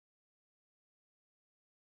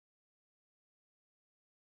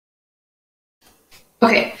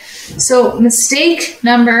Okay, so mistake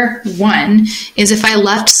number 1 is if I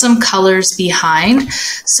left some colors behind.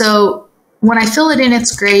 So when I fill it in,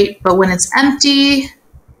 it's great, but when it's empty,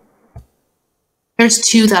 there's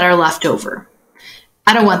 2 that are left over.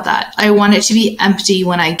 I don't want that. I want it to be empty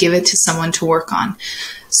when I give it to someone to work on.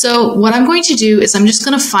 So what I'm going to do is I'm just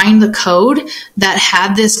going to find the code that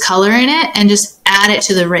had this color in it and just add it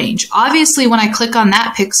to the range. Obviously, when I click on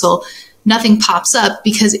that pixel, nothing pops up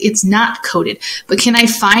because it's not coded. But can I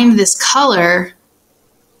find this color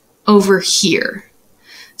over here?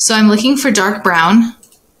 So I'm looking for dark brown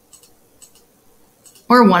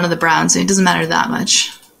or one of the browns. It doesn't matter that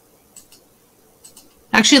much.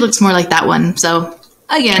 Actually, it looks more like that one. So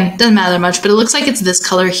again, doesn't matter much, but it looks like it's this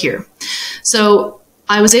color here. So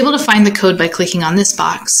I was able to find the code by clicking on this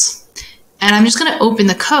box. And I'm just going to open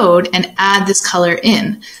the code and add this color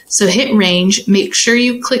in. So hit range, make sure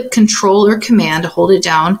you click Control or Command to hold it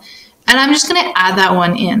down. And I'm just going to add that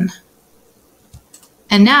one in.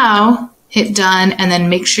 And now hit done and then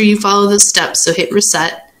make sure you follow the steps. So hit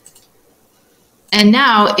reset. And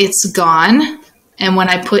now it's gone. And when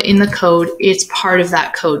I put in the code, it's part of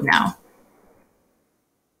that code now.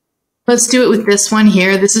 Let's do it with this one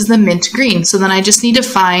here. This is the mint green. So then I just need to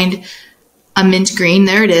find a mint green.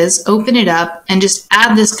 There it is. Open it up and just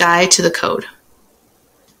add this guy to the code.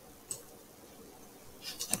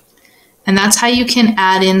 And that's how you can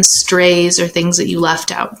add in strays or things that you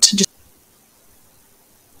left out.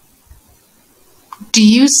 Do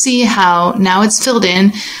you see how now it's filled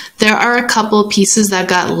in? There are a couple pieces that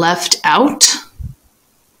got left out.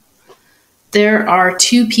 There are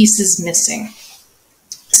 2 pieces missing.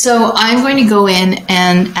 So I'm going to go in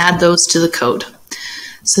and add those to the code.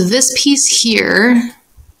 So this piece here,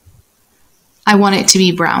 I want it to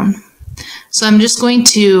be brown. So I'm just going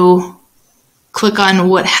to click on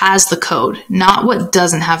what has the code, not what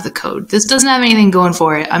doesn't have the code. This doesn't have anything going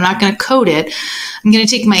for it. I'm not going to code it. I'm going to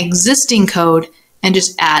take my existing code and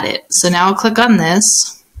just add it. So now I'll click on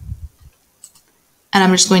this and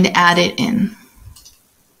I'm just going to add it in.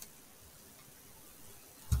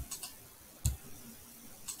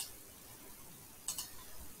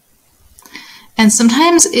 And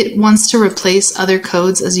sometimes it wants to replace other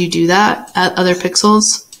codes as you do that, other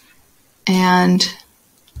pixels. And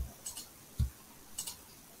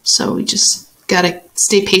so we just gotta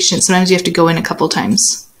stay patient. Sometimes you have to go in a couple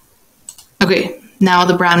times. Okay, now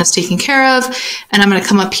the brown is taken care of, and I'm gonna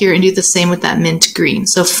come up here and do the same with that mint green.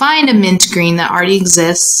 So find a mint green that already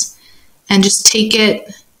exists and just take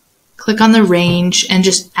it, click on the range, and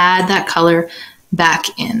just add that color back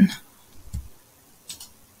in.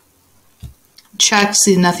 Check,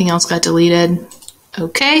 see nothing else got deleted.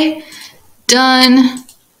 Okay, done,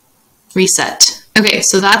 reset. Okay,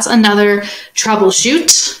 so that's another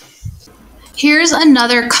troubleshoot. Here's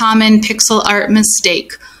another common pixel art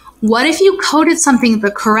mistake. What if you coded something the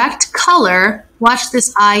correct color, watch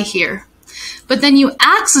this eye here, but then you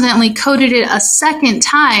accidentally coded it a second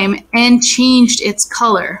time and changed its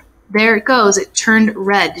color? There it goes, it turned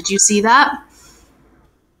red. Did you see that?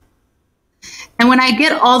 And when I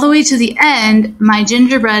get all the way to the end, my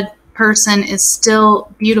gingerbread person is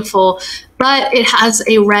still beautiful, but it has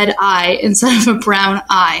a red eye instead of a brown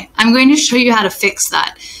eye. I'm going to show you how to fix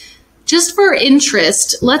that. Just for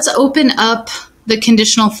interest, let's open up the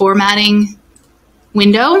conditional formatting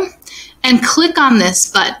window and click on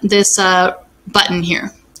this button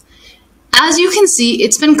here. As you can see,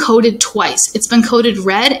 it's been coded twice. It's been coded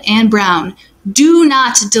red and brown. Do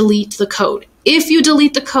not delete the code. If you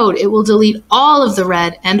delete the code, it will delete all of the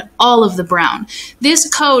red and all of the brown. This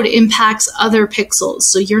code impacts other pixels,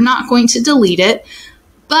 so you're not going to delete it,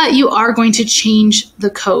 but you are going to change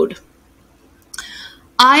the code.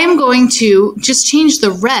 I am going to just change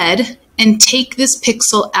the red and take this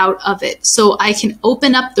pixel out of it. So I can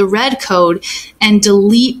open up the red code and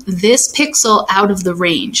delete this pixel out of the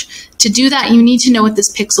range. To do that, you need to know what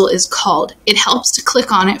this pixel is called. It helps to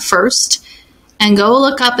click on it first and go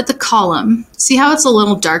look up at the column. See how it's a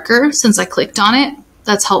little darker since I clicked on it?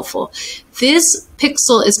 That's helpful. This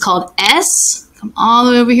pixel is called S. Come all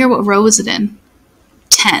the way over here. What row is it in?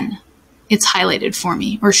 10. It's highlighted for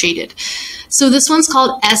me or shaded. So this one's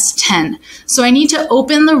called S10. So I need to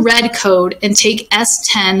open the red code and take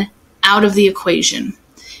S10 out of the equation.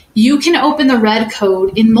 You can open the red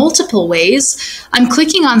code in multiple ways. I'm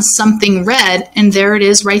clicking on something red and there it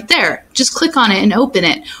is right there. Just click on it and open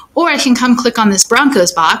it. Or I can come click on this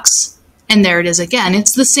Broncos box and there it is again.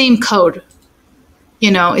 It's the same code.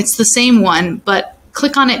 You know, it's the same one, but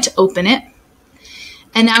click on it to open it.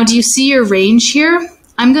 And now do you see your range here?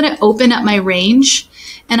 I'm going to open up my range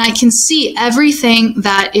and I can see everything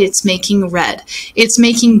that it's making red. It's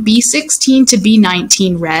making B16 to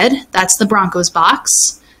B19 red. That's the Broncos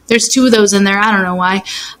box. There's 2 of those in there. I don't know why.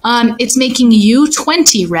 It's making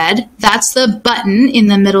U20 red. That's the button in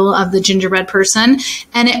the middle of the gingerbread person.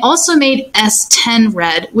 And it also made S10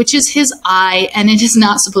 red, which is his eye, and it is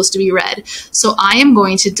not supposed to be red. So I am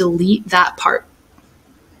going to delete that part.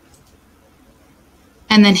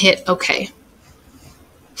 And then hit OK.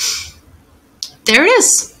 There it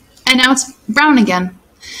is. And now it's brown again.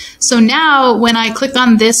 So now when I click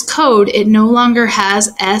on this code, it no longer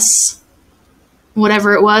has S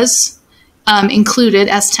whatever it was included,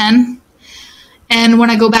 S10. And when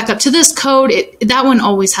I go back up to this code, that one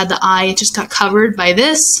always had the I. It just got covered by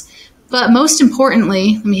this. But most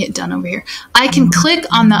importantly, let me hit done over here. I can click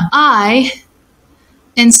on the I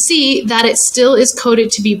and see that it still is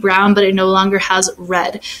coded to be brown, but it no longer has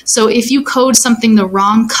red. So if you code something the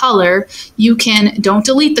wrong color, you can, don't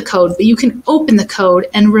delete the code, but you can open the code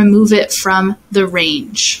and remove it from the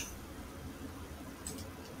range.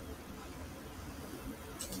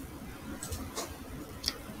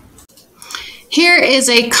 Here is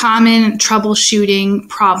a common troubleshooting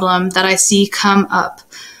problem that I see come up.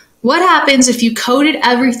 What happens if you coded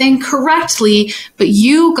everything correctly, but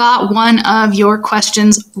you got one of your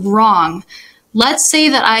questions wrong? Let's say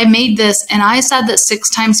that I made this and I said that 6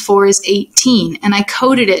 times 4 is 18, and I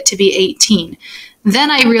coded it to be 18. Then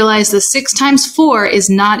I realized that 6 times 4 is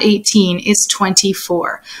not 18, it's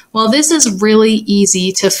 24. Well, this is really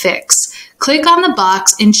easy to fix. Click on the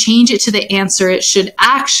box and change it to the answer it should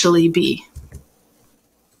actually be.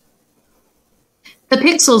 The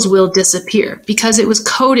pixels will disappear because it was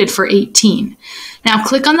coded for 18. Now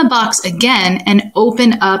click on the box again and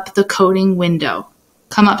open up the coding window.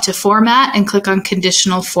 Come up to Format and click on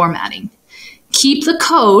Conditional Formatting. Keep the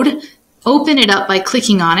code, open it up by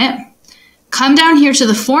clicking on it. Come down here to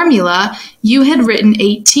the formula. You had written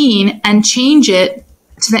 18 and change it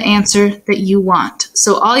to the answer that you want.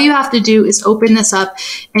 So all you have to do is open this up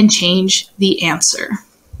and change the answer.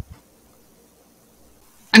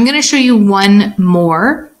 I'm going to show you one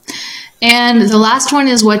more. And the last one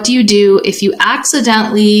is, what do you do if you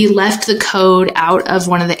accidentally left the code out of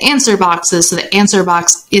one of the answer boxes so the answer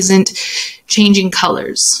box isn't changing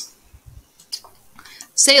colors?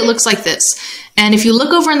 Say it looks like this. And if you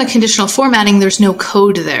look over in the conditional formatting, there's no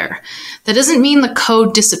code there. That doesn't mean the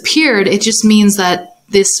code disappeared. It just means that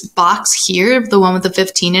this box here, the one with the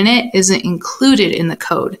 15 in it, isn't included in the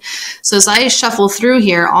code. So as I shuffle through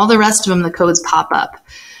here, all the rest of them, the codes pop up.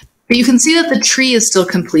 But you can see that the tree is still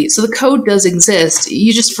complete. So the code does exist.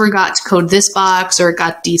 You just forgot to code this box, or it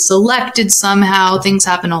got deselected somehow. Things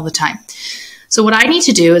happen all the time. So what I need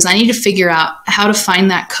to do is I need to figure out how to find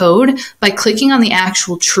that code by clicking on the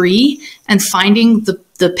actual tree and finding the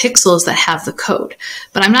pixels that have the code.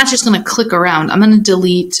 But I'm not just going to click around. I'm going to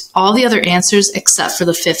delete all the other answers except for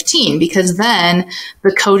the 15, because then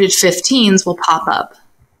the coded 15s will pop up.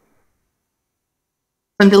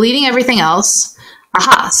 I'm deleting everything else.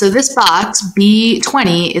 Aha, so this box,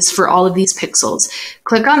 B20, is for all of these pixels.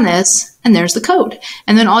 Click on this, and there's the code.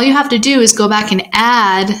 And then all you have to do is go back and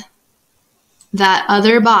add that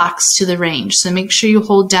other box to the range. So make sure you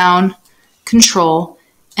hold down Control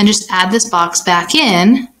and just add this box back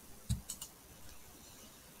in.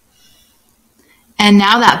 And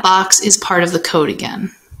now that box is part of the code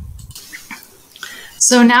again.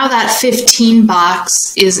 So now that 15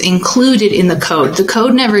 box is included in the code. The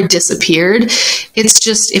code never disappeared. It's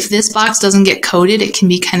just if this box doesn't get coded, it can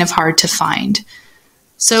be kind of hard to find.